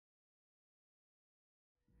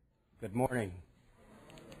Good morning.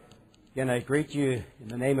 Again, I greet you in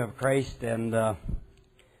the name of Christ, and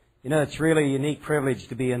it's really a unique privilege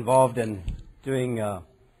to be involved in doing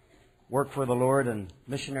work for the Lord and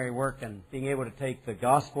missionary work, and being able to take the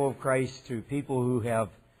gospel of Christ to people who have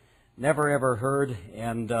never ever heard,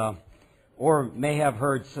 and or may have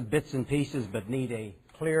heard some bits and pieces but need a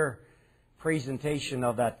clear presentation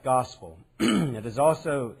of that gospel. It is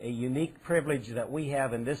also a unique privilege that we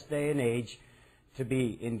have in this day and age to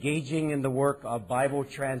be engaging in the work of Bible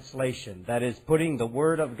translation. That is, putting the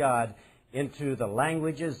Word of God into the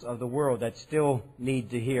languages of the world that still need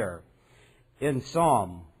to hear. In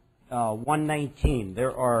Psalm 119,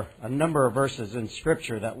 there are a number of verses in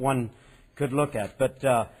Scripture that one could look at. But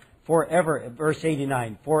forever, verse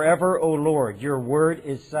 89, "Forever, O Lord, your word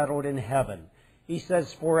is settled in heaven." He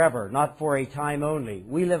says forever, not for a time only.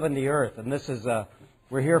 We live on the earth, and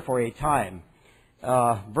we're here for a time.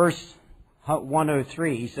 Verse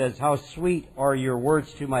 103, he says, "How sweet are your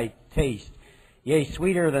words to my taste, yea,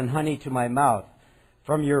 sweeter than honey to my mouth.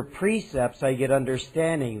 From your precepts I get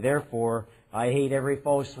understanding, therefore I hate every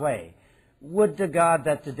false way." Would to God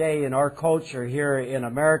that today in our culture here in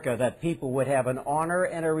America that people would have an honor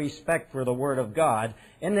and a respect for the Word of God,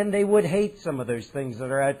 and then they would hate some of those things that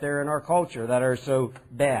are out there in our culture that are so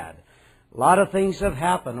bad. A lot of things have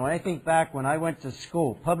happened. When I think back when I went to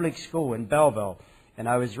school, public school in Belleville, and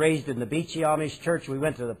I was raised in the Beachy Amish Church. We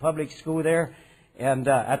went to the public school there. And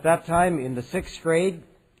at that time, in the 6th grade,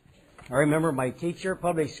 I remember my teacher,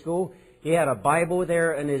 public school, he had a Bible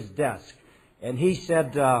there in his desk. And he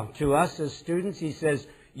said to us as students, he says,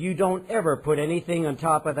 "You don't ever put anything on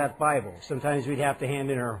top of that Bible." Sometimes we'd have to hand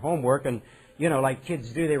in our homework, and, like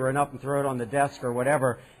kids do, they run up and throw it on the desk or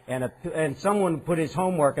whatever. And someone put his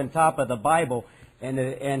homework on top of the Bible.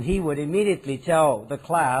 And he would immediately tell the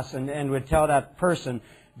class and would tell that person,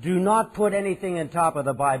 "Do not put anything on top of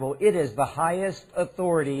the Bible. It is the highest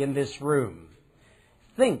authority in this room."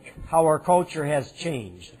 Think how our culture has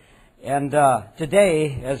changed. And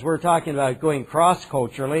today, as we're talking about going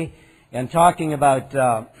cross-culturally and talking about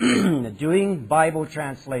doing Bible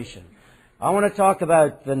translation, I want to talk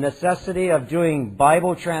about the necessity of doing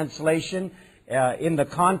Bible translation in the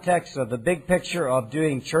context of the big picture of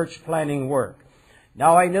doing church planning work.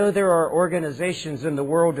 Now, I know there are organizations in the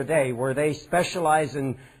world today where they specialize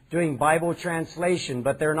in doing Bible translation,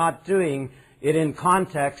 but they're not doing it in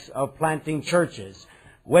context of planting churches.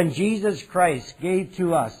 When Jesus Christ gave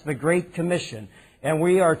to us the Great Commission, and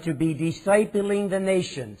we are to be discipling the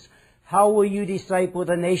nations, how will you disciple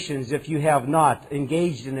the nations if you have not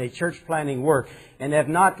engaged in a church planning work and have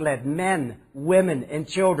not led men, women, and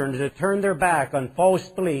children to turn their back on false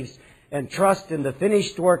beliefs and trust in the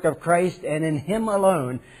finished work of Christ and in Him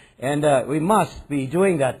alone? And we must be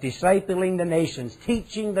doing that, discipling the nations,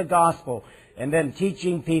 teaching the gospel, and then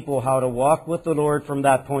teaching people how to walk with the Lord from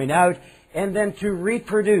that point out, and then to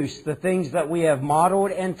reproduce the things that we have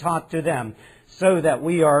modeled and taught to them, so that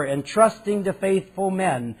we are entrusting to faithful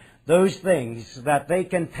men those things that they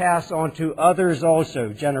can pass on to others also,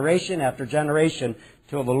 generation after generation,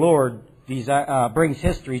 till the Lord brings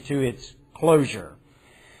history to its closure.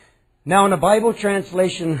 Now, in a Bible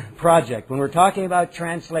translation project, when we're talking about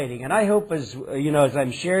translating, and I hope as I'm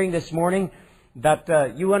sharing this morning,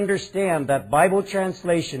 that you understand that Bible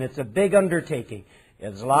translation, it's a big undertaking.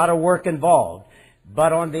 There's a lot of work involved.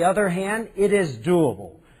 But on the other hand, it is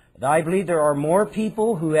doable. I believe there are more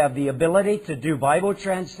people who have the ability to do Bible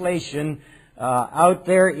translation out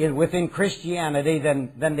there within Christianity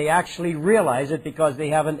than they actually realize it, because they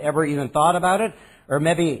haven't ever even thought about it, or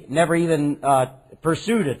maybe never even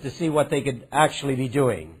pursued it to see what they could actually be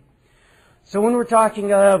doing. So when we're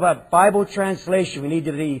talking about Bible translation, we need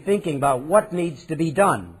to be thinking about what needs to be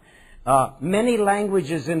done. Many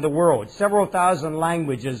languages in the world, several thousand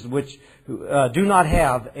languages which do not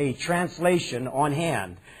have a translation on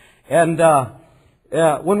hand. And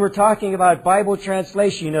when we're talking about Bible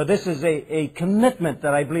translation, this is a commitment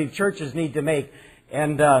that I believe churches need to make,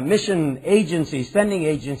 and mission agencies, sending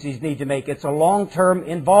agencies need to make. It's a long-term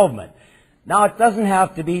involvement. Now, it doesn't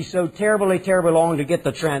have to be so terribly long to get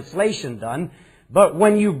the translation done, but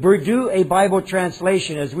when you do a Bible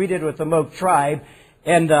translation, as we did with the Moke tribe,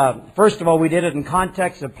 and first of all, we did it in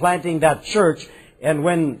context of planting that church, and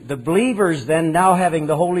when the believers then now having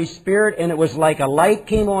the Holy Spirit, and it was like a light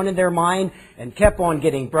came on in their mind and kept on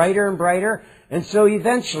getting brighter and brighter, and so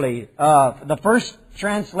eventually, the first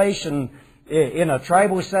translation in a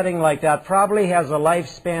tribal setting like that probably has a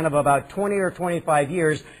lifespan of about 20 or 25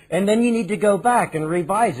 years, and then you need to go back and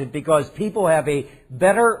revise it because people have a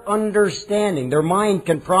better understanding. Their mind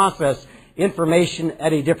can process information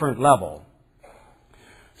at a different level.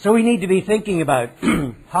 So we need to be thinking about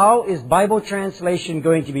how is Bible translation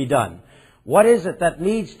going to be done? What is it that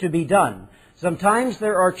needs to be done? Sometimes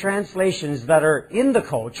there are translations that are in the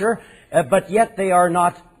culture, but yet they are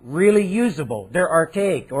not really usable. They're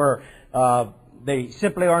archaic, or they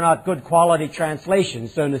simply are not good quality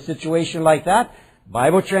translations. So in a situation like that,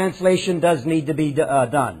 Bible translation does need to be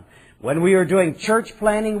done. When we are doing church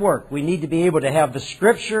planning work, we need to be able to have the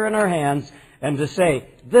Scripture in our hands and to say,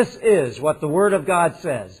 this is what the Word of God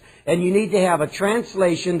says. And you need to have a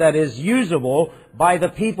translation that is usable by the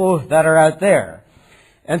people that are out there.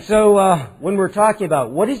 And so when we're talking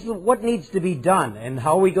about what needs to be done and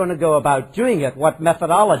how are we going to go about doing it, what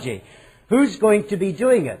methodology, who's going to be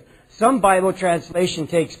doing it? Some Bible translation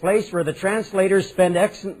takes place where the translators spend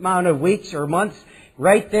X amount of weeks or months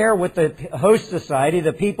right there with the host society,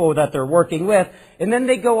 the people that they're working with, and then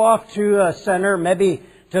they go off to a center, maybe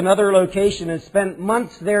to another location, and spend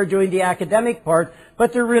months there doing the academic part,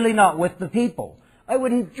 but they're really not with the people. I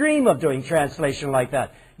wouldn't dream of doing translation like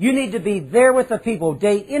that. You need to be there with the people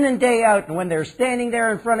day in and day out, and when they're standing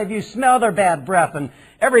there in front of you, smell their bad breath and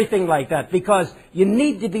everything like that, because you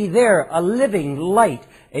need to be there, a living light,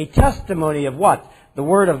 a testimony of what the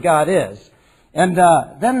Word of God is. And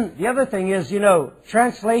then the other thing is,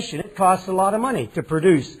 translation, it costs a lot of money to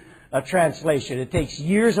produce a translation. It takes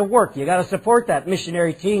years of work. You got to support that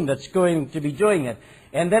missionary team that's going to be doing it.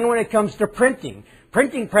 And then when it comes to printing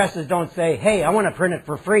presses don't say, hey, I want to print it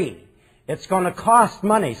for free. It's going to cost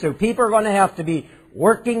money. So people are going to have to be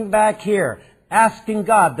working back here, asking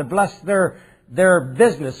God to bless their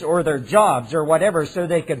business or their jobs or whatever so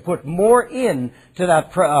they can put more in to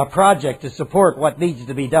that project to support what needs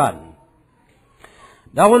to be done.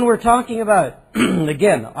 Now when we're talking about,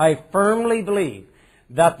 again, I firmly believe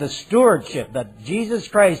that the stewardship that Jesus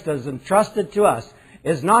Christ has entrusted to us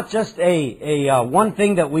is not just a one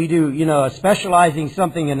thing that we do, specializing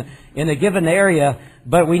something in a given area,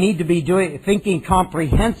 but we need to be thinking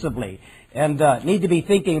comprehensively and need to be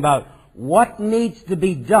thinking about what needs to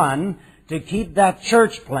be done to keep that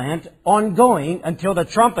church plant ongoing until the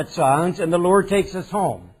trumpet sounds and the Lord takes us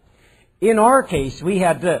home. In our case, we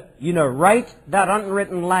had to, write that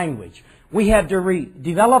unwritten language. We had to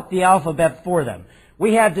develop the alphabet for them.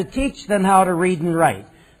 We had to teach them how to read and write.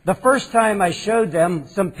 The first time I showed them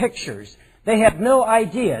some pictures, they had no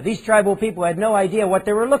idea. These tribal people had no idea what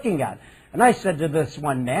they were looking at. And I said to this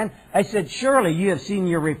one man, I said, surely you have seen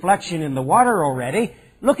your reflection in the water already.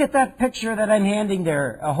 Look at that picture that I'm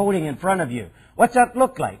holding in front of you. What's that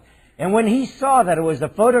look like? And when he saw that it was a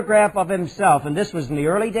photograph of himself, and this was in the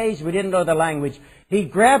early days, we didn't know the language, he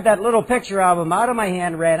grabbed that little picture of him out of my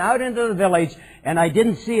hand, ran out into the village, and I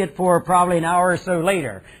didn't see it for probably an hour or so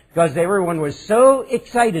later, because everyone was so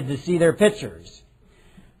excited to see their pictures.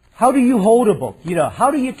 How do you hold a book? How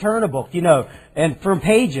do you turn a book? And from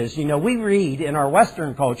pages, we read in our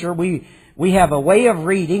Western culture, we have a way of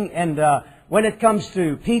reading, and when it comes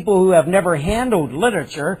to people who have never handled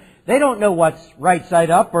literature, they don't know what's right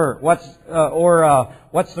side up or what's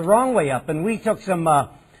the wrong way up. And we took some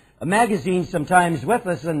magazines sometimes with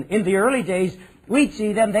us, and in the early days, we'd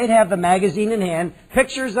see them. They'd have the magazine in hand,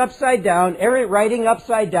 pictures upside down, writing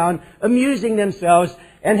upside down, amusing themselves,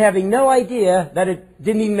 and having no idea that it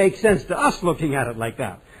didn't even make sense to us looking at it like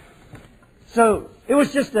that. So it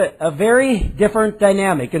was just a very different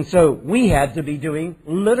dynamic. And so we had to be doing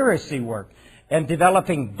literacy work and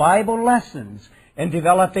developing Bible lessons and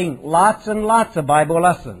developing lots and lots of Bible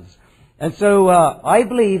lessons. And so I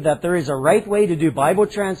believe that there is a right way to do Bible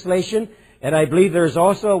translation, and I believe there's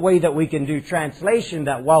also a way that we can do translation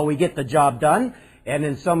that while we get the job done, and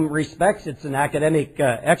in some respects it's an academic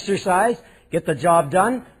exercise, get the job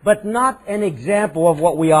done, but not an example of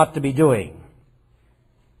what we ought to be doing.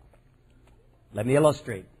 Let me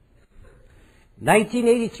illustrate.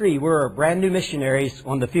 1983, we were brand new missionaries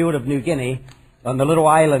on the field of New Guinea, on the little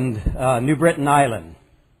island, New Britain Island.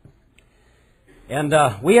 And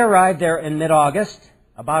we arrived there in mid-August.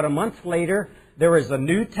 About a month later, there was a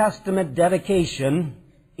New Testament dedication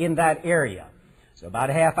in that area. So about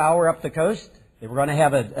a half hour up the coast, they were going to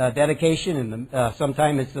have a dedication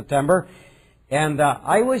sometime in September. And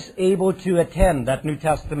I was able to attend that New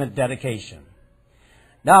Testament dedication.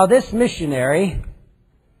 Now this missionary,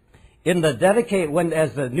 as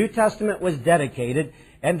the New Testament was dedicated,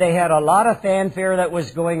 and they had a lot of fanfare that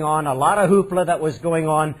was going on, a lot of hoopla that was going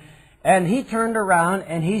on. And he turned around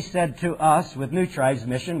and he said to us with New Tribes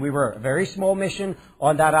Mission, we were a very small mission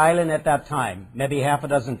on that island at that time, maybe half a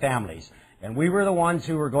dozen families. And we were the ones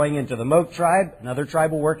who were going into the Moke tribe. Another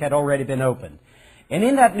tribal work had already been opened. And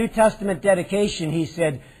in that New Testament dedication, he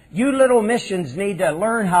said, you little missions need to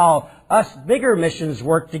learn how us bigger missions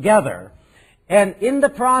work together. And in the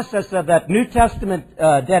process of that New Testament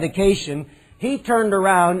dedication, he turned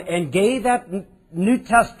around and gave that New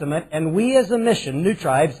Testament, and we as a mission, New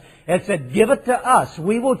Tribes, had said, give it to us.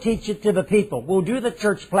 We will teach it to the people. We'll do the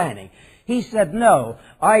church planning. He said, no,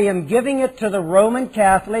 I am giving it to the Roman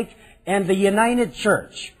Catholic and the United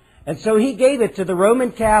Church. And so he gave it to the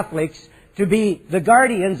Roman Catholics to be the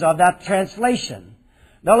guardians of that translation.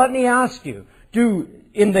 Now let me ask you,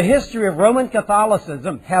 in the history of Roman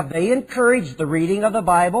Catholicism, have they encouraged the reading of the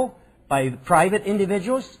Bible by private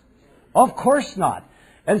individuals? Of course not.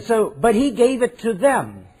 And so, but he gave it to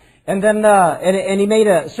them. And then, and he made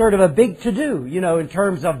a sort of a big to-do, in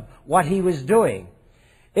terms of what he was doing.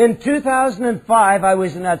 In 2005, I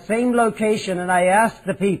was in that same location and I asked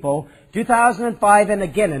the people, 2005 and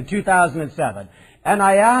again in 2007, and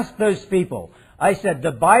I asked those people, I said,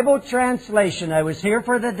 the Bible translation, I was here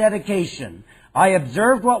for the dedication. I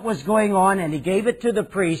observed what was going on and he gave it to the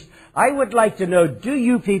priest. I would like to know, do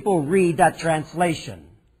you people read that translation?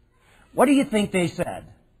 What do you think they said?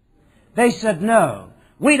 They said, no.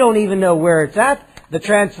 We don't even know where it's at. The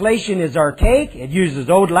translation is archaic. It uses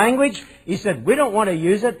old language. He said, we don't want to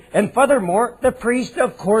use it. And furthermore, the priest,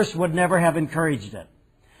 of course, would never have encouraged it.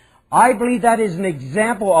 I believe that is an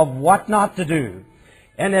example of what not to do.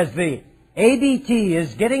 And as the ABT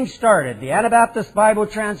is getting started, the Anabaptist Bible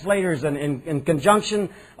Translators, and in conjunction,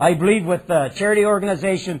 I believe, with the charity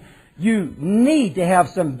organization, you need to have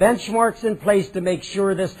some benchmarks in place to make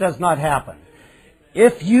sure this does not happen.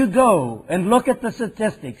 If you go and look at the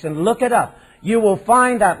statistics and look it up, you will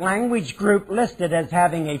find that language group listed as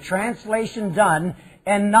having a translation done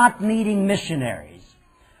and not needing missionaries.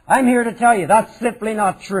 I'm here to tell you that's simply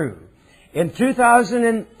not true. In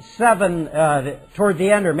 2007, toward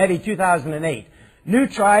the end, or maybe 2008, New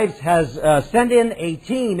Tribes has sent in a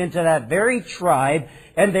team into that very tribe,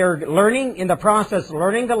 and they're learning, in the process,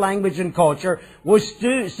 learning the language and culture, will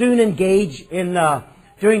soon engage in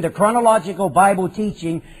doing the chronological Bible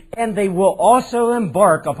teaching, and they will also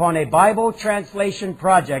embark upon a Bible translation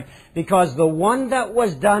project, because the one that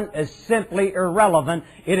was done is simply irrelevant.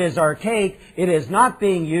 It is archaic. It is not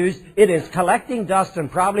being used. It is collecting dust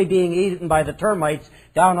and probably being eaten by the termites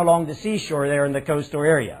down along the seashore there in the coastal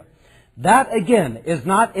area. That, again, is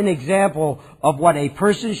not an example of what a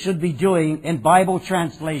person should be doing in Bible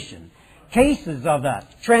translation. Cases of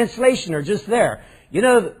that translation are just there.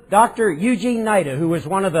 Dr. Eugene Nida, who was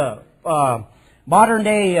one of the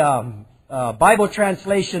modern-day Bible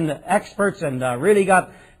translation experts and really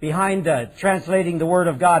got behind translating the Word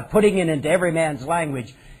of God, putting it into every man's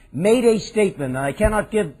language, made a statement, and I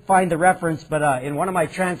cannot find the reference, but in one of my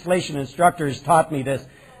translation instructors taught me this,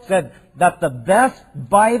 said that the best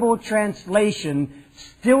Bible translation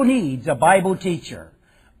still needs a Bible teacher.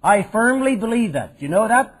 I firmly believe that. You know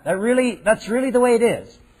that? That's really the way it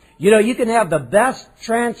is. You can have the best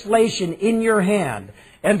translation in your hand.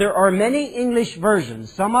 And there are many English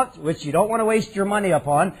versions, some of which you don't want to waste your money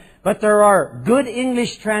upon, but there are good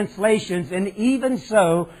English translations, and even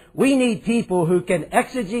so, we need people who can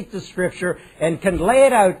exegete the Scripture and can lay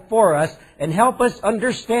it out for us and help us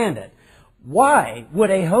understand it. Why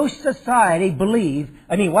would a host society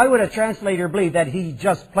why would a translator believe that he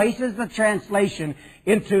just places the translation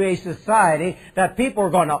into a society that people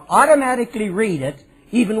are going to automatically read it,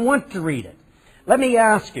 even want to read it? Let me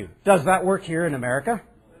ask you, does that work here in America?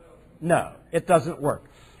 No, it doesn't work.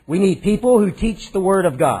 We need people who teach the Word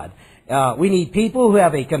of God. We need people who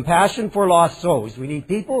have a compassion for lost souls. We need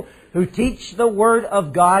people who teach the Word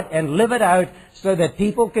of God and live it out so that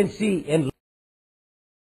people can see in